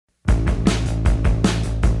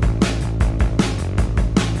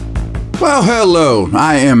Well, hello.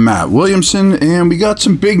 I am Matt Williamson, and we got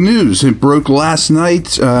some big news. It broke last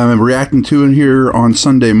night. I'm reacting to it here on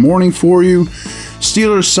Sunday morning for you.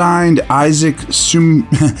 Steelers signed Isaac Seumalo.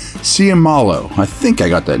 I think I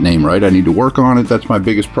got that name right. I need to work on it. That's my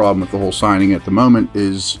biggest problem with the whole signing at the moment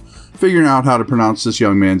is figuring out how to pronounce this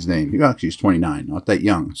young man's name. Actually, he's 29, not that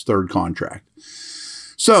young. His third contract.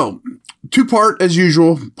 So, two-part, as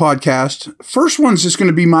usual, podcast. First one's just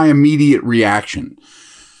going to be my immediate reaction.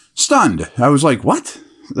 Stunned. I was like, what?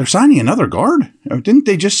 They're signing another guard? Didn't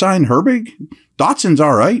they just sign Herbig? Dotson's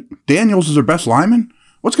all right. Daniels is their best lineman.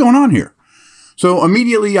 What's going on here? So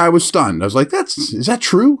immediately I was stunned. I was like, is that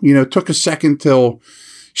true? It took a second till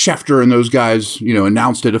Schefter and those guys,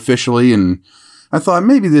 announced it officially. And I thought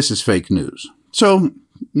maybe this is fake news. So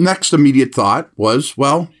next immediate thought was,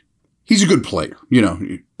 well, he's a good player.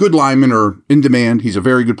 Good linemen are in demand. He's a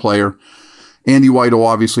very good player. Andy Whitehall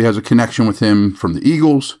obviously has a connection with him from the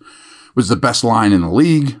Eagles, was the best line in the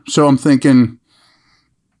league. So I'm thinking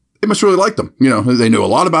they must really like them. They knew a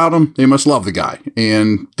lot about him. They must love the guy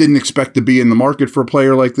and didn't expect to be in the market for a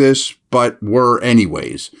player like this, but were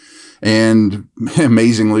anyways. And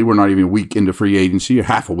amazingly, we're not even a week into free agency, or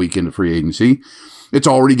half a week into free agency. It's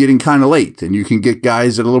already getting kind of late, and you can get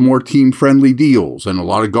guys at a little more team-friendly deals, and a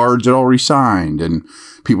lot of guards had already signed, and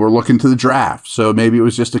people are looking to the draft. So maybe it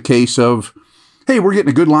was just a case of, hey, we're getting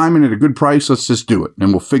a good lineman at a good price. Let's just do it,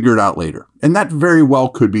 and we'll figure it out later. And that very well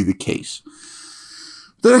could be the case.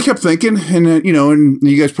 Then I kept thinking, and and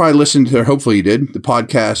you guys probably listened to, hopefully you did, the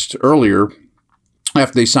podcast earlier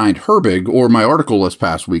after they signed Herbig, or my article this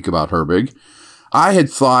past week about Herbig. I had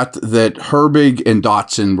thought that Herbig and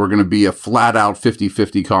Dotson were going to be a flat-out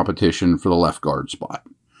 50-50 competition for the left guard spot.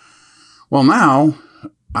 Well, now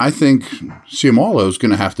I think Seumalo is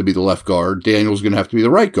going to have to be the left guard. Daniel's going to have to be the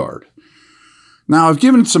right guard. Now, I've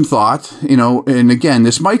given it some thought, and again,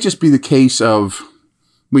 this might just be the case of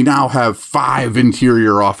we now have 5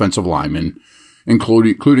 interior offensive linemen,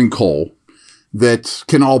 including Cole, that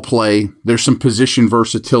can all play. There's some position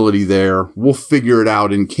versatility there. We'll figure it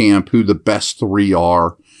out in camp who the best 3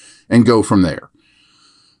 are and go from there.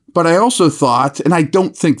 But I also thought, and I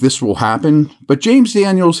don't think this will happen, but James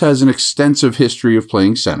Daniels has an extensive history of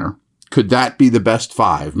playing center. Could that be the best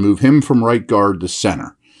 5? Move him from right guard to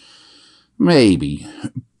center? Maybe.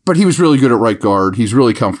 But he was really good at right guard. He's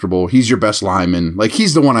really comfortable. He's your best lineman. Like,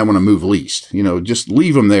 he's the one I want to move least. Just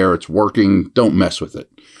leave him there. It's working. Don't mess with it.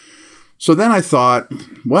 So then I thought,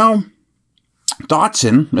 well,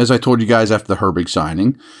 Dotson, as I told you guys after the Herbig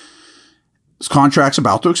signing, his contract's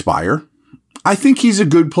about to expire. I think he's a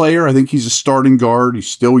good player. I think he's a starting guard. He's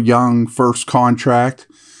still young, first contract.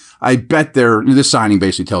 I bet this signing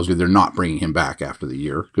basically tells you they're not bringing him back after the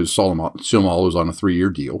year because Seumalo is on a 3-year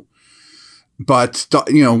deal. But,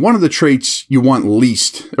 one of the traits you want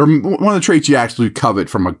least, or one of the traits you actually covet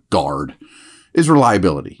from a guard is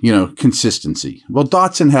reliability, consistency. Well,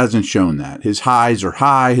 Dotson hasn't shown that. His highs are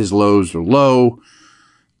high, his lows are low.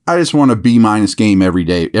 I just want a B- game every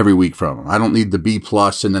day, every week from him. I don't need the B+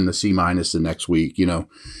 and then the C- the next week, And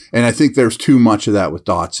I think there's too much of that with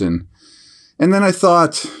Dotson. And then I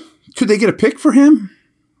thought, could they get a pick for him?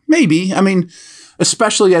 Maybe.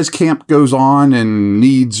 Especially as camp goes on and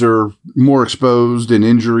needs are more exposed and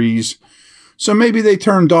injuries. So maybe they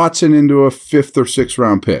turn Dotson into a 5th or 6th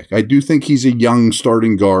round pick. I do think he's a young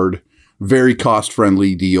starting guard, very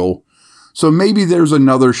cost-friendly deal. So maybe there's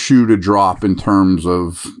another shoe to drop in terms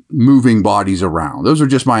of moving bodies around. Those are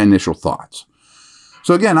just my initial thoughts.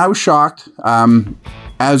 So again, I was shocked.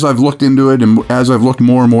 As I've looked into it and as I've looked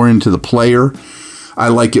more and more into the player, I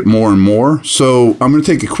like it more and more. So I'm going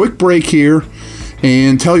to take a quick break here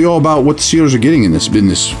and tell you all about what the Steelers are getting in this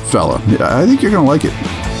fella. I think you're going to like it.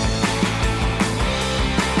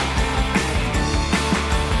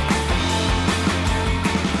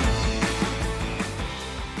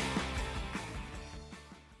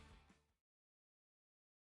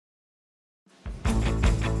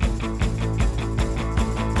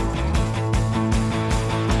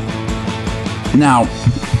 Now,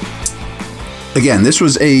 again, this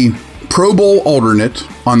was a Pro Bowl alternate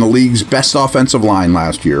on the league's best offensive line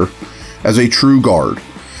last year as a true guard.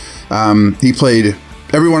 He played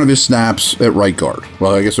every one of his snaps at right guard.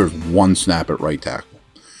 Well, I guess there's one snap at right tackle.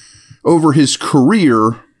 Over his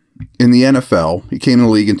career in the NFL, he came in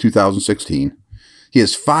the league in 2016. He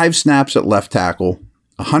has 5 snaps at left tackle,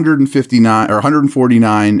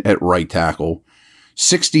 149 at right tackle,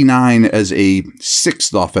 69 as a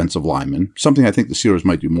 6th offensive lineman, something I think the Steelers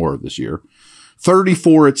might do more of this year,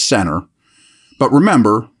 34 at center. But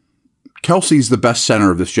remember, Kelsey's the best center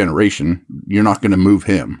of this generation. You're not going to move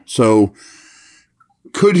him. So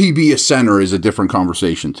could he be a center is a different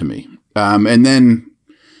conversation to me. And then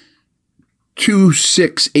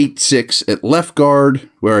 2.686 at left guard,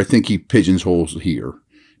 where I think he pigeonholes here,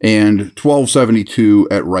 and 12.72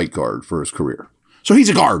 at right guard for his career. So he's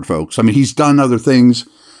a guard, folks. I mean, he's done other things,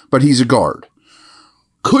 but he's a guard.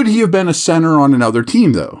 Could he have been a center on another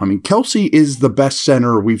team, though? I mean, Kelsey is the best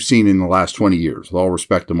center we've seen in the last 20 years, with all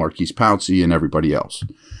respect to Marquise Pouncey and everybody else.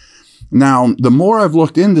 Now, the more I've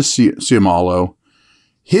looked into Seumalo,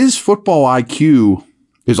 his football IQ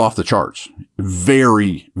is off the charts.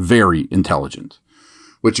 Very, very intelligent,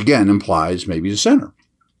 which again implies maybe he's a center.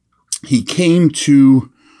 He came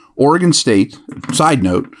to Oregon State. Side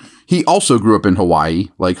note, he also grew up in Hawaii,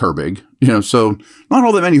 like Herbig. So not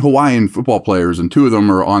all that many Hawaiian football players, and two of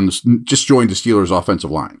them are just joined the Steelers'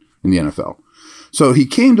 offensive line in the NFL. So he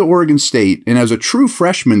came to Oregon State, and as a true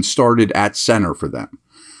freshman, started at center for them,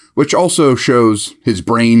 which also shows his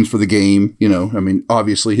brains for the game.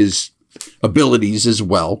 Obviously his abilities as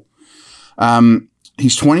well.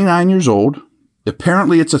 He's 29 years old.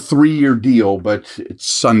 Apparently it's a 3-year deal, but it's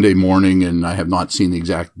Sunday morning and I have not seen the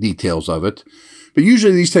exact details of it. But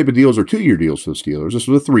usually these type of deals are 2-year deals for the Steelers. This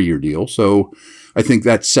was a 3-year deal. So I think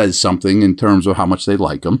that says something in terms of how much they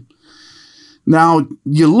like him. Now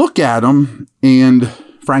you look at him and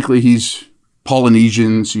frankly, he's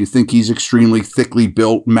Polynesian. So you think he's extremely thickly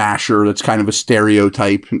built masher. That's kind of a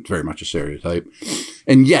stereotype, very much a stereotype.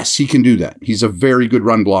 And yes, he can do that. He's a very good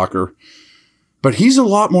run blocker. But he's a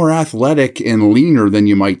lot more athletic and leaner than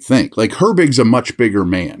you might think. Like Herbig's a much bigger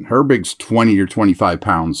man. Herbig's 20 or 25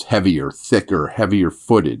 pounds heavier, thicker, heavier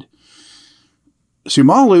footed.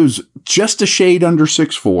 Seumalo's just a shade under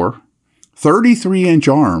 6'4", 33-inch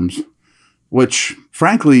arms, which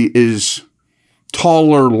frankly is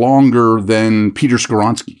taller, longer than Peter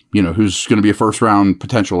Skoronski, who's going to be a first-round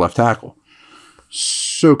potential left tackle.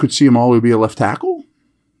 So could Seumalo be a left tackle?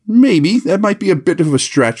 Maybe. That might be a bit of a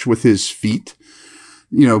stretch with his feet.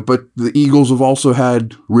 But the Eagles have also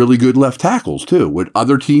had really good left tackles too. Would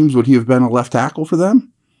he have been a left tackle for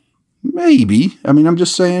them? Maybe. I'm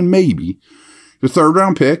just saying maybe. The 3rd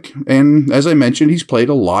round pick, and as I mentioned, he's played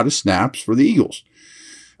a lot of snaps for the Eagles.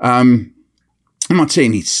 I'm not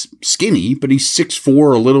saying he's skinny, but he's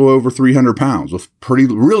 6'4", a little over 300 pounds with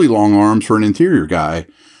really long arms for an interior guy.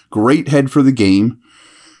 Great head for the game.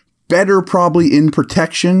 Better probably in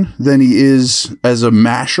protection than he is as a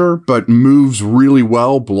masher, but moves really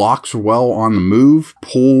well, blocks well on the move,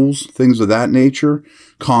 pulls, things of that nature,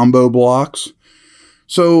 combo blocks.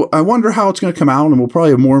 So I wonder how it's going to come out, and we'll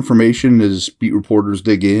probably have more information as beat reporters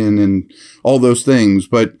dig in and all those things.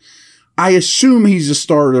 But I assume he's a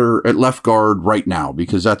starter at left guard right now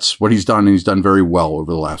because that's what he's done, and he's done very well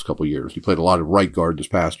over the last couple of years. He played a lot of right guard this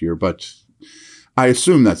past year, but I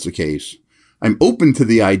assume that's the case. I'm open to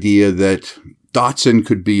the idea that Dotson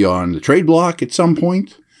could be on the trade block at some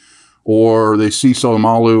point, or they see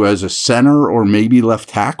Seumalo as a center or maybe left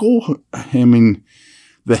tackle.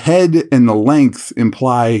 The head and the length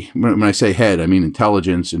imply, when I say head, I mean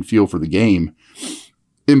intelligence and feel for the game,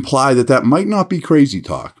 imply that might not be crazy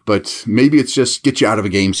talk, but maybe it's just get you out of a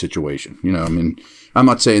game situation. I'm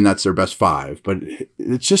not saying that's their best 5, but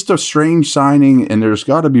it's just a strange signing, and there's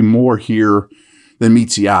got to be more here than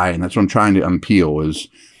meets the eye, and that's what I'm trying to unpeel is,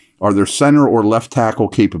 are there center or left tackle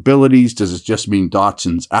capabilities? Does it just mean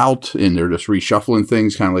Dotson's out and they're just reshuffling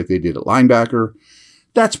things kind of like they did at linebacker?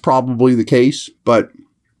 That's probably the case, but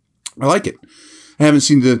I like it. I haven't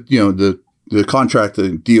seen the contract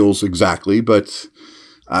deals exactly, but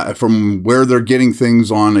from where they're getting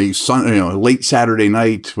things on a late Saturday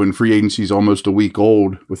night when free agency is almost a week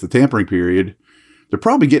old with the tampering period, they're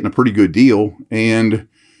probably getting a pretty good deal, and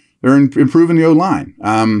they're improving the O-line.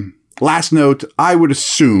 Last note, I would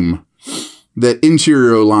assume that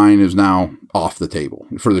interior O-line is now off the table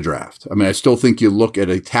for the draft. I still think you look at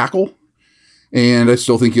a tackle, and I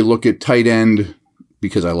still think you look at tight end,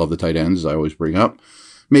 because I love the tight ends, as I always bring up,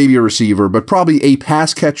 maybe a receiver, but probably a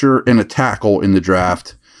pass catcher and a tackle in the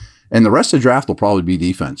draft. And the rest of the draft will probably be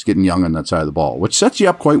defense, getting young on that side of the ball, which sets you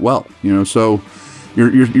up quite well. So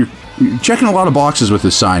you're checking a lot of boxes with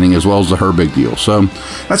this signing as well as the Herbig deal. So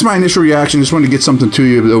that's my initial reaction. Just wanted to get something to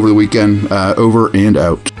you over the weekend. Over and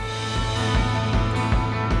out.